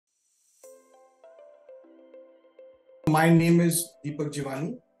My name is Deepak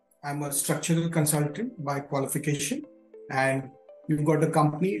Jivani. I'm a structural consultant by qualification, and we've got a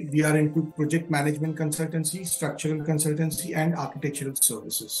company. We are into project management consultancy, structural consultancy, and architectural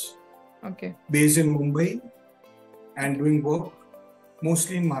services. Okay. Based in Mumbai and doing work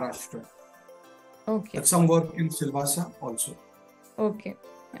mostly in Maharashtra. Okay. But some work in Silvassa also. Okay.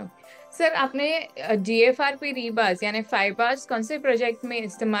 Sir आपने GFRP rebars यानी fibers कौन से project में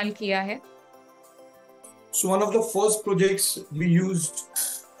इस्तेमाल किया है? So one of the first projects we used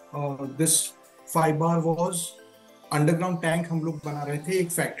this FiBAR was underground tank हम लोग बना रहे थे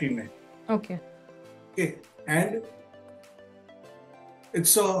एक फैक्ट्री में. Okay. Okay, and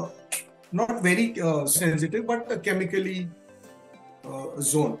it's not very sensitive but a chemically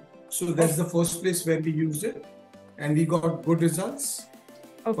zone. So that's the first place where we used it, and we got good results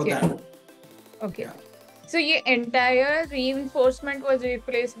for that. Okay. Yeah. So ये entire reinforcement was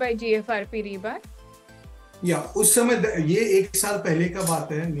replaced by GFRP rebar? Yeah, उस समय ये एक साल पहले का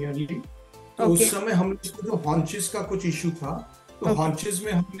बात है नियरली. तो उस समय हमने जो haunches का कुछ इशू था, तो haunches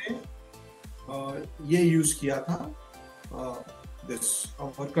में हमने ये यूज किया था this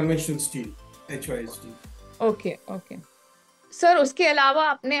our conventional steel HYSD. Okay. Sir उसके अलावा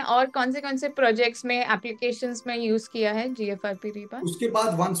आपने और कौन से प्रोजेक्ट्स में एप्लीकेशंस में यूज किया है GFRP rebar? उसके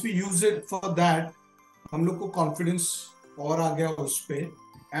बाद once we use it for that, हम लोग को कॉन्फिडेंस और आ गया उस पे,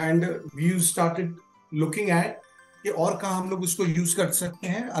 and we started looking at कि और कहाँ हम लोग उसको यूज कर सकते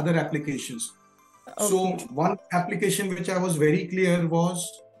हैं other applications. So one application which I was very clear was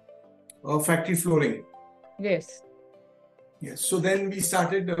factory flooring. Yes. So then we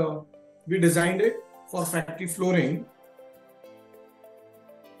started, we designed it for factory flooring.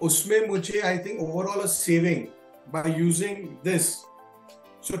 उसमें मुझे I think overall a saving by using this.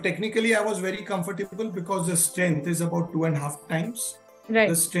 So technically I was very comfortable because the strength is about 2.5 times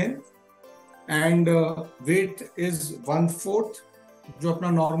the strength, and weight is 1/4 जो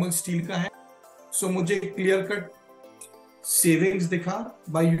अपना normal steel का है. So मुझे clear cut savings दिखा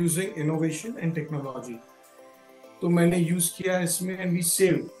by using innovation and technology. तो मैंने use किया इसमें and we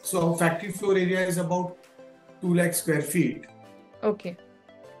saved. So our factory floor area is about 2 lakh square feet. Okay.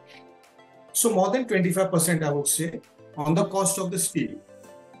 So more than 25% I would say on the cost of the steel.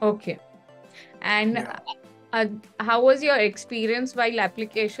 Okay. And how was your experience while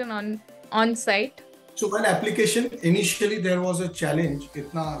application on site? So while application, initially there was a challenge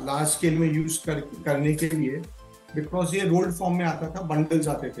इतना large scale में use करने के लिए, because ये rolled form में आता था, bundles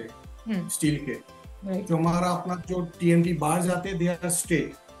आते थे steel के. जो हमारा अपना जो TMT bars आते, they are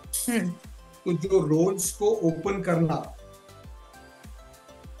straight. तो जो rolls को open करना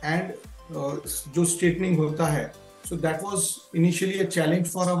and जो straightening होता है, so that was initially a challenge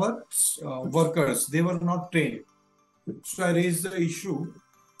for our workers. They were not trained. So I raised the issue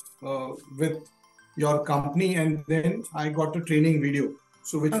with your company, and then I got a training video,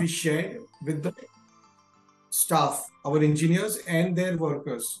 so which we shared with the staff, our engineers and their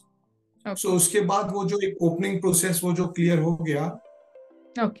workers. So उसके बाद वो जो एक opening process वो जो clear हो गया,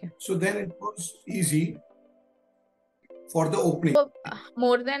 so then it was easy for the opening.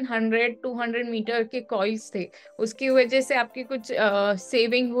 More than 100-200 metre के coils थे, उसकी वजह से आपकी कुछ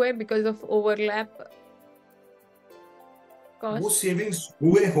saving हुए because of overlap cost? वो savings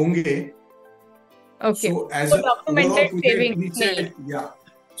हुए होंगे. So as a documented overall saving, project, we said,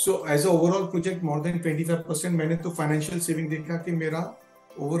 so as a overall project, more than 25%. मैंने तो financial saving देखा कि मेरा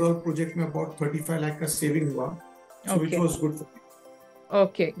overall project में about 35 lakh का saving हुआ, so which was good for me.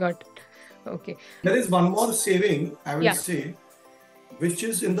 Okay, got it. Okay. There is one more saving I will say, which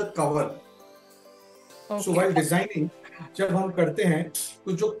is in the cover. So while designing, जब हम करते हैं,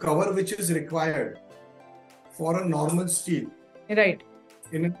 तो जो cover which is required for a normal steel, right,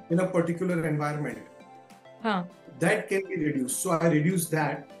 in a particular environment, that can be reduced. So I reduced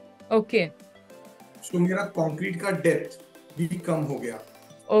that. Okay. So मेरा concrete का depth भी कम हो गया.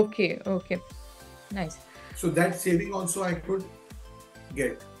 Okay. Nice. So that saving also I could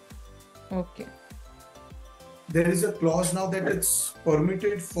get. Okay. There is a clause now that it's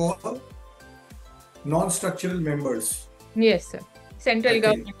permitted for non-structural members. Yes, sir. Central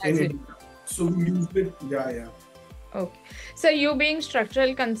government has it. So we used it. Yeah. Okay. So you being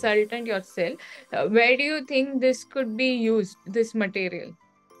structural consultant yourself, where do you think this could be used, this material?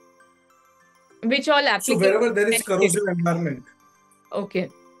 Which all applications? So wherever there is corrosive environment. Okay.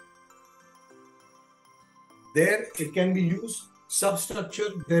 There it can be used. Substructure,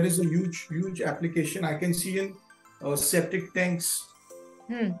 there is a huge application I can see in septic tanks.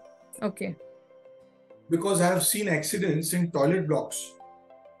 Okay. Because I have seen accidents in toilet blocks.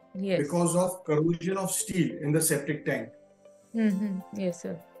 Yes. Because of corrosion of steel in the septic tank. Yes,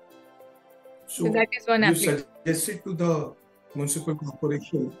 sir. So that is one you application. suggested to the municipal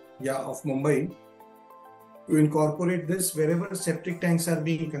corporation, of Mumbai, to incorporate this wherever septic tanks are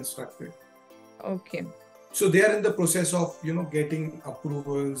being constructed. Okay. So they are in the process of, getting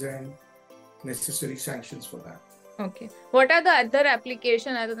approvals and necessary sanctions for that. Okay. What are the other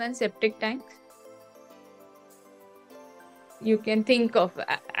applications other than septic tanks you can think of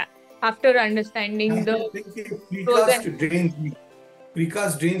after understanding the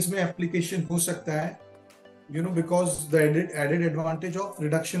precast drains में application हो सकता है, because the added advantage of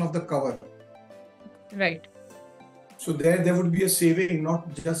reduction of the cover. Right. So there would be a saving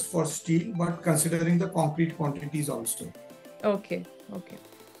not just for steel but considering the concrete quantities also. Okay.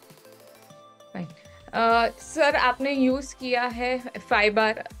 Fine. Sir, आपने use किया है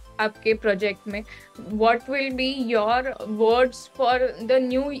FiBAR आपके project में. What will be your words for the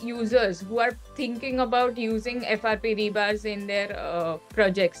new users who are thinking about using FRP rebars in their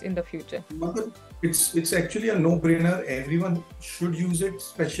projects in the future? It's actually a no-brainer. Everyone should use it,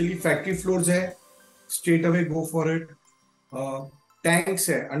 especially factory floors hai, straight away go for it. Tanks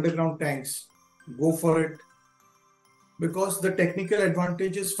hai, underground tanks, go for it. Because the technical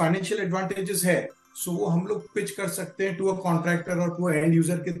advantages, financial advantages hai, so वो हम लोग pitch कर सकते हैं to a contractor or to a end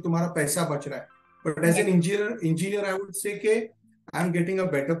user कि तुम्हारा पैसा बच रहा है. But as an engineer, I would say कि I'm getting a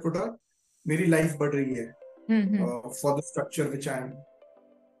better product. मेरी life बढ़ रही है for the structure which I am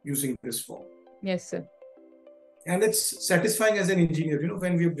using this for. Yes, sir. And it's satisfying as an engineer,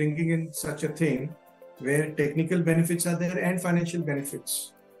 when we are bringing in such a thing where technical benefits are there and financial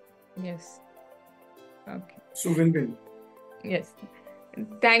benefits. Yes. Okay. So win-win. Yes.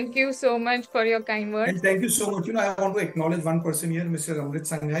 Thank you so much for your kind words. And thank you so much. I want to acknowledge one person here, Mr. Amrit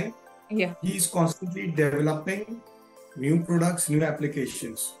Sanghai. Yeah. He is constantly developing new products, new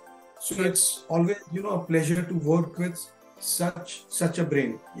applications. So it's always, a pleasure to work with such a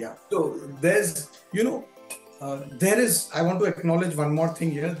brain. Yeah. So there's, I want to acknowledge one more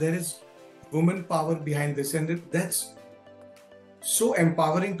thing here. There is woman power behind this, and that's so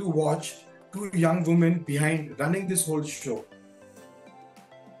empowering to watch two young women behind running this whole show.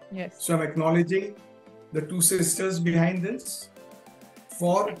 Yes. So I'm acknowledging the two sisters behind this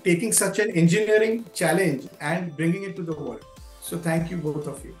for taking such an engineering challenge and bringing it to the world. So thank you, both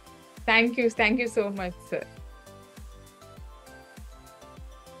of you. Thank you so much, sir.